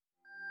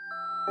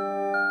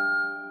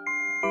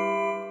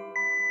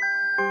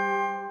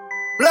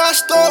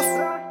Blast off.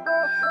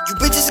 You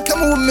bitches are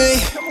coming with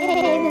me.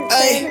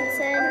 Hey,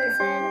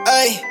 Vincent.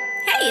 Hey.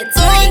 Hey, it's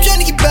I'm trying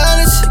to get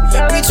balance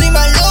between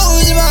my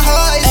lows and my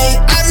highs. Ay,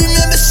 I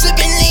remember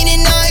slipping,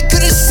 leaning, I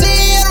couldn't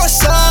see on my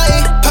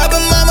side.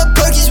 Popping mama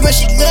perkies when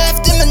she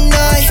left in the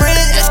night.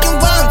 Friends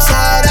asking why I'm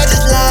tired, I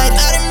just lied.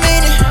 I didn't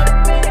mean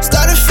it,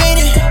 started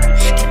fainting.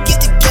 To get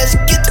the cash,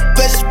 get the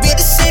pleasures, be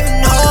deceiving.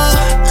 No,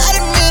 I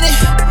didn't mean it,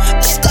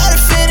 I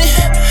started fainting.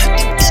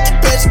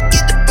 To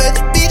get the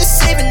pleasures, be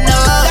deceiving. No,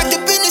 locked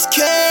up in this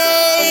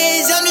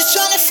cage, I'm just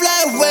trying to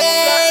fly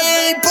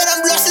away, but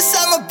I'm lost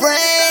inside my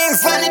brain,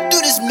 running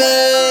through this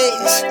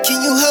maze.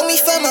 Can you help me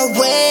find my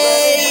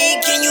way?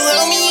 Can you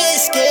help me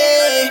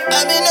escape?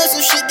 I've been on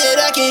some shit that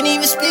I can't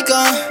even speak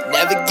on.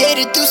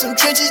 Navigated through some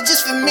trenches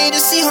just for me to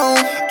see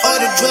home. All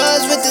the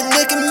drugs with the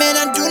liquor, man,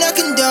 I do not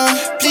condone.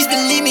 Please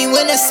believe me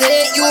when I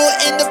say it, you will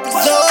end up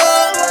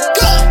alone.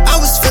 I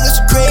was feeling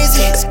so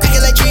crazy,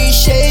 acting like trees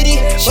shady.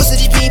 Most of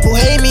these people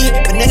hate me,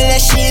 but none of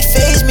that shit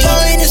fazed me.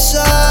 Falling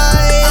inside,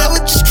 I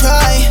would just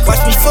cry.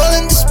 Watch me fall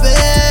in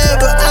despair,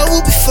 but I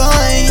will be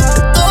fine.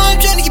 I'm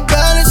trying to get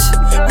balance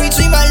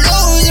between my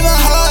lows and my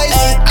highs.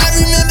 Ay, I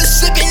remember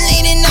slipping,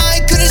 leaning,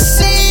 I couldn't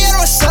see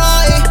on my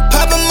side.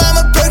 Popping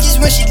mama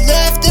perkies when she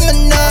left in the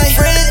night.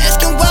 Friends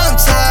asking why I'm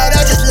tired,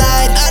 I just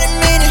lied. I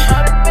didn't mean it,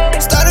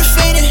 started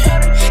fainting.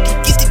 To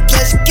get the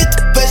cash, get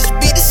the pleasures,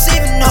 be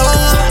deceiving. No,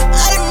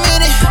 I didn't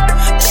mean it,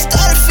 I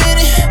started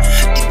fainting.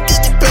 To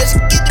get the pleasures,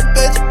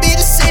 be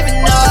deceiving.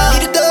 No,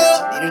 needed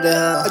the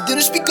help, I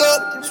didn't speak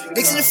up.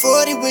 Mixing the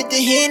 40 with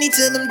the Henny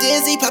till I'm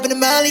dizzy, popping the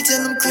Molly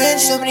till I'm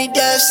cringe. So many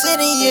deaths in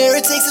a year,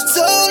 it takes a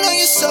toll on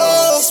your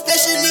soul,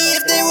 especially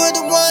if they were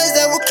the ones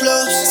that were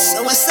close.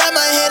 So inside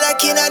my head I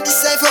cannot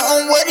decipher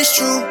on what is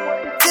true.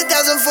 10,000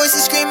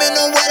 voices screaming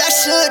on what I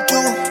should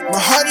do.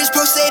 My heart is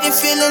pulsating,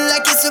 feeling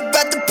like it's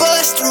about to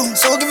bust through.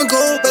 So give and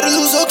go, better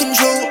lose all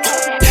control.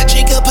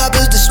 Drink up, pop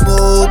bills to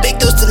smoke, big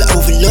dose till I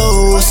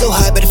overload. So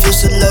high but it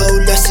feels so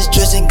low, lost its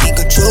stress and gain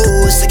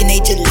control. Second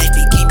nature, life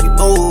became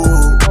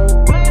remote.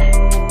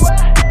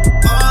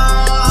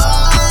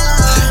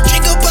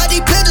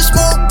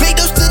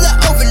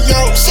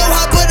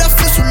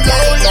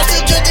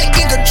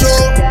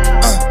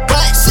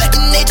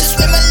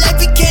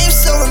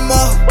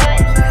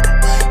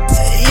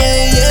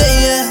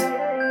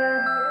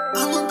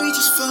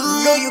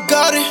 No, you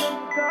got it.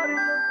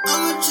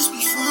 I'ma just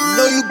be fine.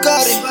 No, you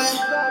got it.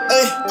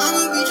 Hey,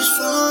 I'ma be just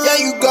fine. Yeah,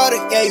 you got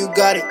it. Yeah, you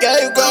got it. Yeah,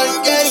 you got it.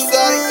 Yeah, you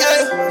got it.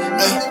 Yeah.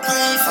 Hey,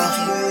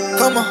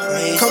 come on,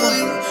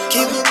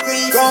 keep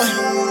it going.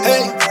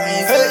 Hey,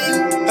 hey, hey,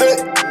 hey,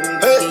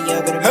 hey.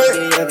 Y'all gonna make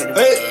it. Y'all gonna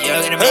make it.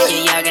 Y'all gonna make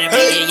it. Y'all gonna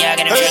make it. Y'all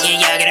gonna make it.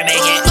 Y'all gonna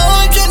make it.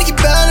 I'm trying to get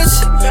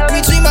balance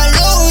between my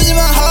lows and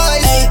my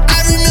highs. Ay, I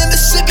remember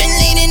slipping,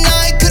 leaning,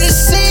 I couldn't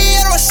see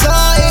on my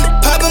side.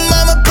 Popping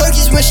mama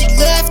perkies when she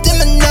left in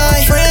the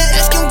night. Friends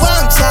asking why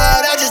I'm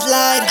tired, I just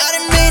lied. I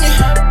didn't mean it,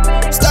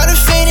 started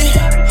fainting.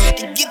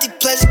 To get the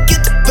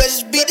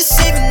pleasures, be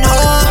deceiving. No,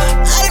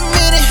 I didn't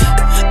mean it,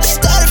 I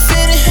started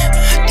fainting.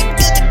 To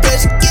get the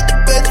pleasures,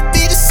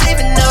 be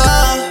deceiving.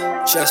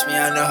 No, trust me,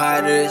 I know how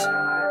it is.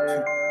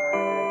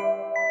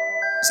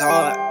 It's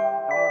hard.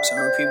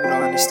 Some people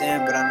don't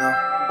understand, but I know.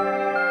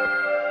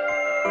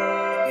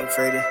 Get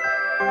afraid to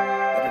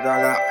let it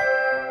all out.